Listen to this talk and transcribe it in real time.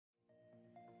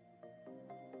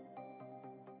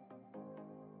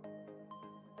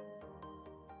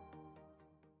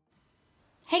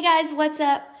Hey guys, what's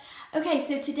up? Okay,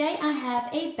 so today I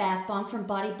have a bath bomb from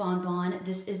Body Bonbon.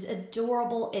 This is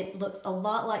adorable. It looks a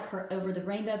lot like her Over the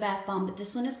Rainbow bath bomb, but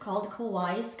this one is called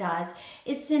Kawaii Skies.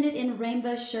 It's scented in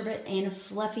rainbow sherbet and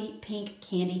fluffy pink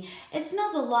candy. It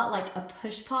smells a lot like a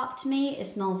push pop to me. It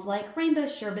smells like rainbow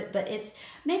sherbet, but it's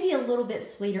maybe a little bit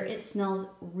sweeter. It smells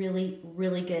really,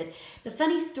 really good. The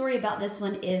funny story about this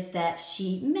one is that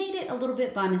she made it a little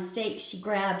bit by mistake. She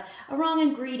grabbed a wrong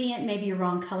ingredient, maybe a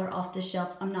wrong color off the shelf,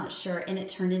 I'm not sure, and it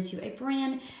turned into a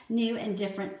brand new and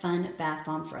different fun bath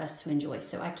bomb for us to enjoy.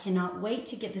 So I cannot wait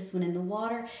to get this one in the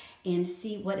water and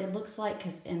see what it looks like,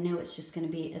 because I know it's just going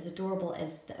to be as adorable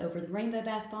as the Over the Rainbow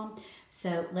bath bomb.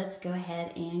 So let's go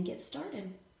ahead and get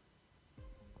started.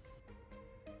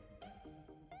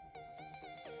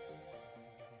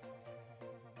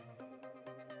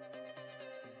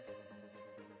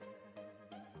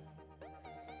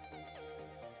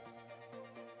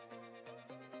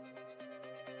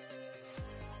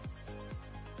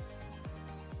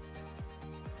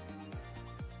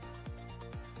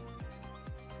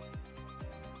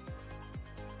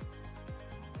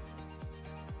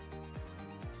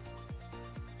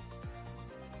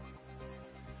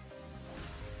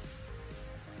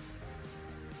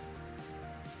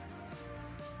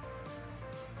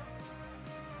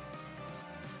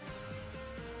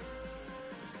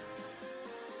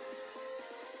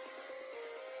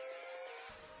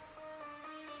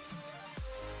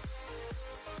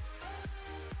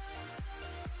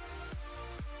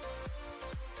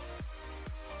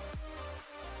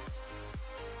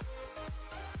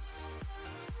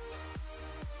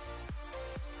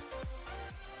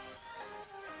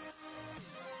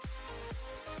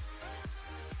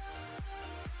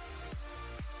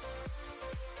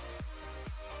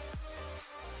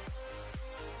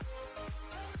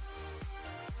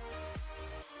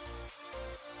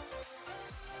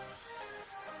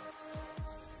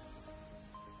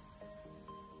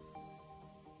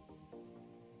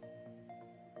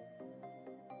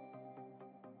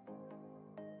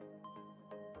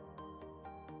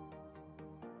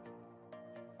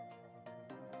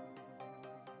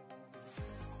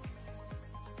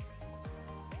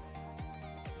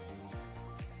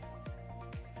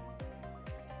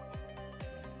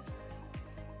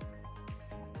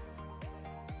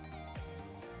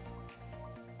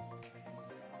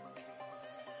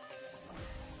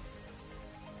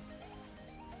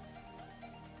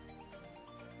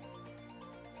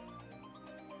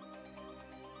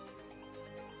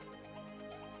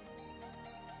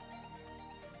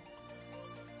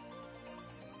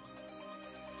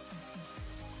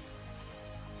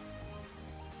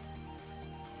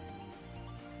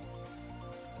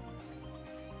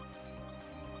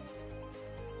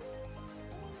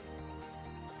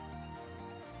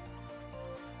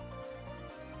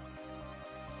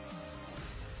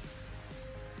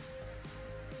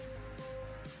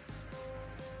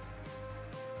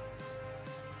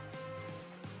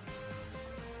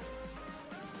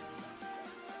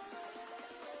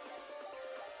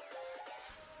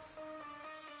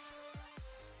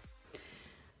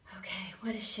 Okay,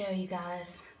 what a show, you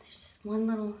guys. There's just one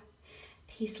little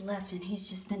piece left and he's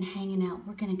just been hanging out.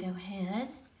 We're gonna go ahead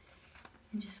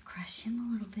and just crush him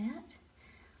a little bit.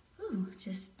 Ooh,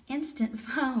 just instant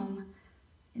foam.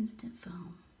 Instant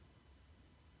foam.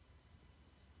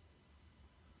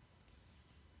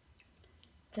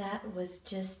 That was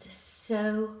just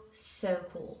so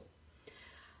cool.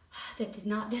 That did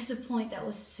not disappoint. That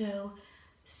was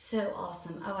so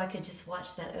awesome. Oh, I could just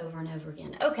watch that over and over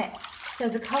again. Okay, so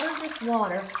the color of this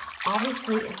water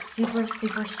obviously is super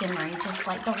shimmery, just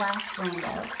like the last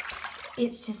rainbow.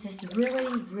 It's just this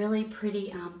really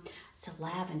pretty, it's a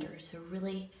lavender, so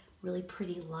really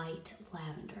pretty light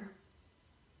lavender.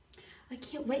 I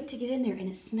can't wait to get in there, and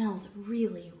it smells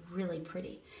really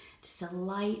pretty. Just a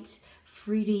light,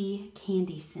 fruity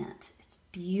candy scent. It's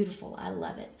beautiful, I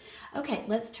love it. Okay,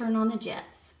 let's turn on the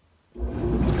jets.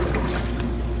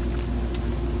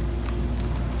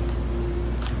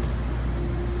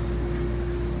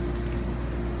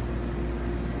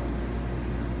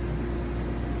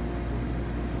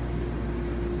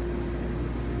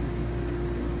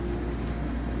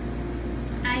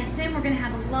 We're going to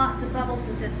have lots of bubbles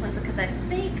with this one, because I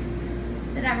think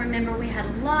that I remember we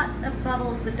had lots of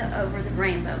bubbles with the Over the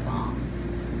Rainbow bomb.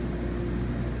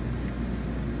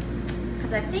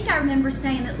 Because I think I remember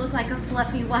saying it looked like a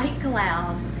fluffy white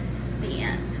cloud at the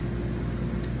end,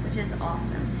 which is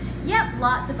awesome. Yep,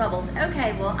 lots of bubbles.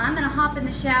 Okay, well, I'm going to hop in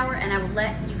the shower and I will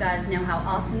let you guys know how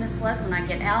awesome this was when I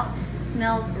get out. It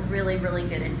smells really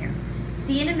good in here.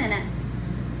 See you in a minute.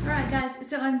 Alright guys,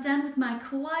 so I'm done with my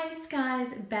Kawaii Skies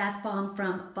bath bomb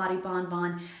from Body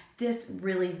Bonbon. This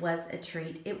really was a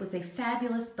treat. It was a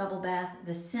fabulous bubble bath.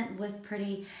 The scent was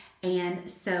pretty, and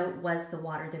so was the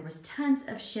water. There was tons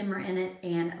of shimmer in it,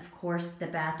 and of course the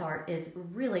bath art is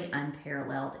really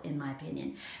unparalleled in my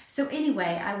opinion. So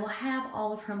anyway, I will have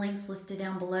all of her links listed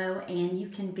down below, and you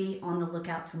can be on the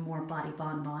lookout for more Body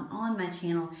Bonbon on my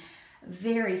channel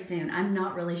very soon. I'm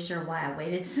not really sure why I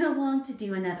waited so long to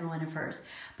do another one of hers.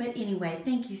 But anyway,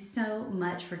 thank you so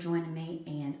much for joining me,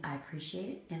 and I appreciate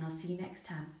it, and I'll see you next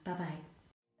time. Bye-bye.